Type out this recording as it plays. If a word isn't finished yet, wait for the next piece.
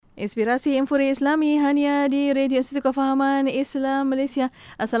Inspirasi Infuri Islami hanya di Radio Institut Kefahaman Islam Malaysia.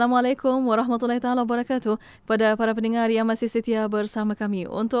 Assalamualaikum warahmatullahi taala wabarakatuh. Kepada para pendengar yang masih setia bersama kami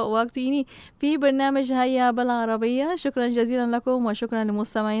untuk waktu ini في برنامج هيا بالعربية. شكرا جزيلا لكم وشكرا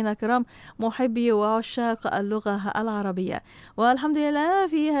للمستمعين الكرام محبي وعشاق اللغة العربية. والحمد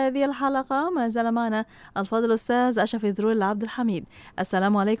لله في هذه الحلقة ما زال معنا الفاضل الأستاذ أشرف ذرول عبد الحميد.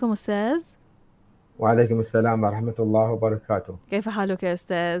 السلام عليكم أستاذ. وعليكم السلام ورحمة الله وبركاته. كيف حالك يا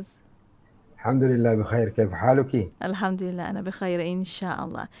أستاذ؟ الحمد لله بخير. كيف حالك؟ الحمد لله أنا بخير إن شاء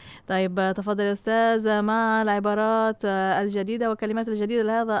الله. طيب تفضل يا أستاذ مع العبارات الجديدة والكلمات الجديدة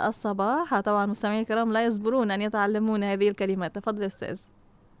لهذا الصباح. طبعا مستمعين الكرام لا يصبرون أن يتعلمون هذه الكلمات. تفضل يا أستاذ.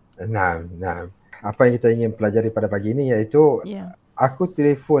 Naam. Apa yang kita ingin pelajari pada pagi ini iaitu aku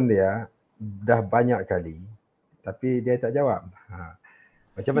telefon dia dah banyak kali tapi dia tak jawab.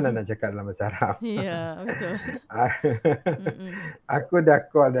 Macam mana nak cakap dalam bahasa Arab? Ya, betul. Aku dah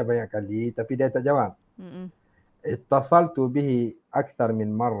call dia banyak kali tapi dia tak jawab. Ittasaltu bihi akthar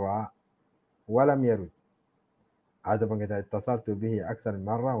min marra wa lam yarud. Ataupun kita ittasaltu bihi akthar min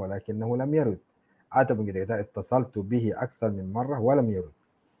marra walakinahu lam yarud. Ataupun kita kata ittasaltu bihi akthar min marra wa lam yarud.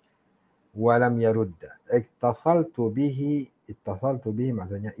 Wa lam yarud. Ittasaltu bihi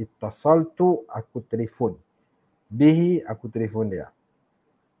maksudnya ittasaltu aku telefon. Bihi aku telefon dia.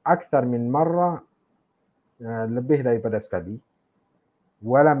 Akthar min marra lebih daripada sekali.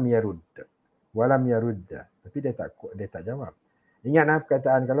 Walam yarud tapi dia tak jawab. Ingat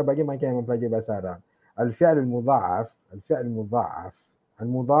perkataan kalau bagi mereka yang mempelajari bahasa Arab, al-fi'l al-mudha'af,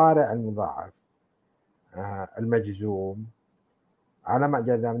 al-mudhari' al-mudha'af, al-majzum, alamat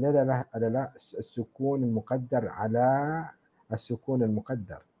jazam dia adalah as-sukun al-muqaddar ala as-sukun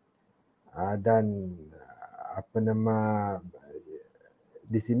al-muqaddar. Dan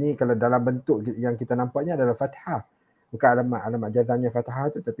di sini kalau dalam bentuk yang kita nampaknya adalah fathah. Bukan alamat jazamnya fathah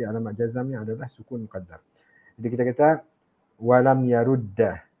tu, tapi alamat jazamnya adalah sukun muqaddar. Jadi kita kata walam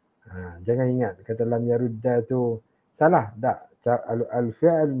yarudda. Jangan ingat kata lam yarudda tu salah. Tak.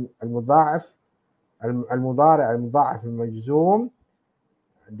 Al-fi'l al-mudha'af al-mudhari' al-mudha'af al-majzum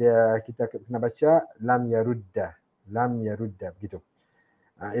dia kita kena baca lam yarudda begitu.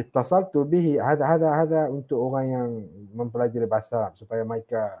 Ittasaltu bihi hada untuk orang yang mempelajari bahasa Arab supaya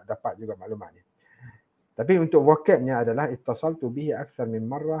mereka dapat juga maklumat ni. Tapi untuk vocabnya adalah ittasaltu bihi akthar min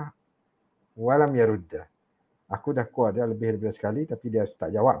marrah wa lam yarudda. Aku dah call dia lebih daripada sekali tapi dia tak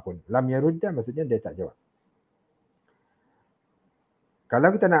jawab pun. Lam yarudda maksudnya dia tak jawab.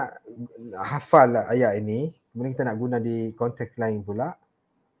 Kalau kita nak hafal ayat ini, kemudian kita nak guna di konteks lain pula.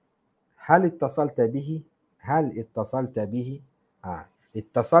 Hal ittasaltu bihi.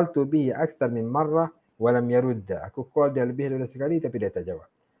 Ittasaltu bihi akthar min marrah wa lam yarudda. Aku call dia lebih daripada sekali tapi dia tak jawab.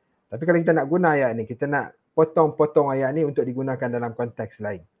 Tapi kalau kita nak guna ayat ni, kita nak potong-potong ayat ni untuk digunakan dalam konteks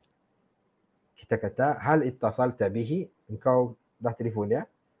lain. Kita kata hal ittasalta bihi, engkau dah telefon dia.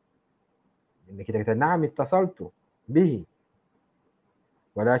 Kita kata na'am ittasaltu bihi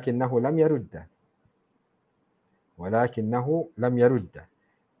walakinahu lam yarudda.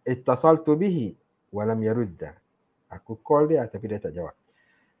 Ittasaltu bihi wa lam yarudda. Aku call dia tapi dia tak jawab.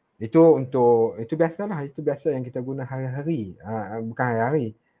 Itu biasalah, itu biasa yang kita guna hari-hari. Bukan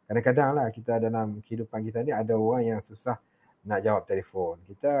hari-hari. Kadang-kadang lah kita dalam kehidupan kita ni ada orang yang susah nak jawab telefon.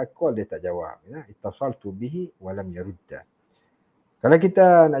 Kita call dia tak jawab. Ittasaltu bihi wa lam yarudda. Kalau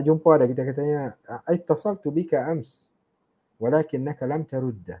kita nak jumpa dia, kita katanya ittasaltu bika ams walakinnaka lam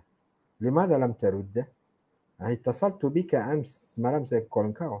tarudda. Limadha lam tarudda? Ittasaltu bika ams. Semalam saya call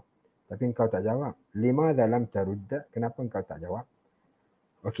kau tapi engkau tak jawab. Limadha lam tarudda? Kenapa engkau tak jawab?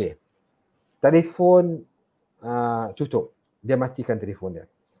 Okey. Telefon tutup. Dia matikan telefon dia.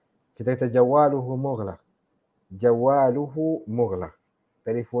 Kita kata jawaluhu mughlaq.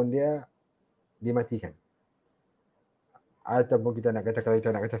 Telefon dia dimatikan. Ataupun kita nak kata, kalau kita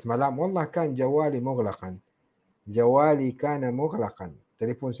nak kata semalam, wallah kan jawali mughlaqan. Jawali kana mughlaqan.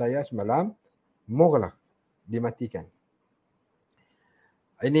 Telefon saya semalam mughlaq, dimatikan.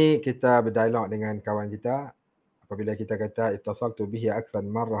 Ini kita berdialog dengan kawan kita. Apabila kita kata ittasaltu bihi akthar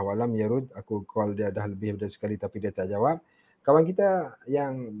marrah wa lam yarud, aku call dia dah lebih dari sekali tapi dia tak jawab. Kawan kita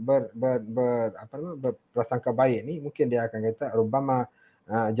yang berprasangka baik ni, mungkin dia akan kata rubbama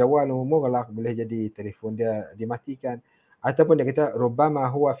jawaluhu mughlaq, boleh jadi telefon dia dimatikan. Ataupun dia kata rubbama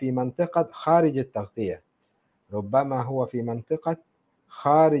huwa fi mantiqat kharij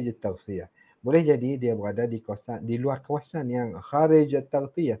at-taghtiyah. Boleh jadi dia berada di kawasan, di luar kawasan yang kharij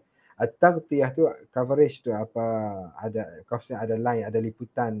at-taghtiyah. At-taghtiyah tu coverage tu apa, ada kawasan, ada line, ada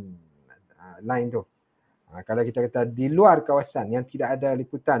liputan line tu. Kalau kita kata di luar kawasan yang tidak ada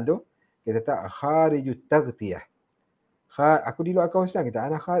liputan tu, kita kata kharijut taghtiyah. Aku di luar kawasan kita.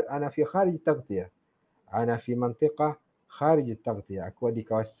 Ana fi kharij taghtiyah. Ana fi mantiqah kharij taghtiyah. Aku di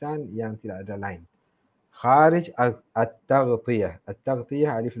kawasan yang tidak ada line. Kharij at-taghtiyah.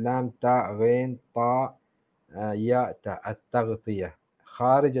 At-taghtiyah alif lam ta ghin ta ya ta at-taghtiyah.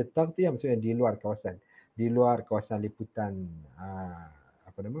 Kharij at-taghtiyah maksudnya di luar kawasan. Di luar kawasan liputan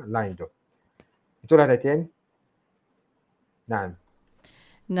line tu. Itulah Datin. Naam.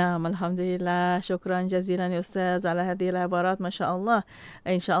 نعم الحمد لله. شكرا جزيلا يا أستاذ على هذه العبارات، ما شاء الله.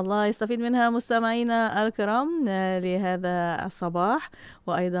 إن شاء الله يستفيد منها مستمعينا الكرام لهذا الصباح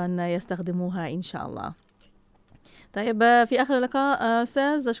وأيضا يستخدموها إن شاء الله. طيب في آخر اللقاء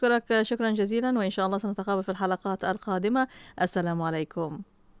أستاذ أشكرك شكرا جزيلا، وإن شاء الله سنتقابل في الحلقات القادمة. السلام عليكم.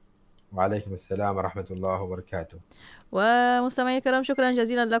 وعليكم السلام ورحمة الله وبركاته. ومستمعي الكرام شكرا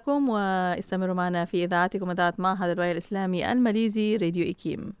جزيلا لكم، واستمروا معنا في إذاعتكم إذاعة معهد الوعي الإسلامي الماليزي راديو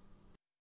إيكيم.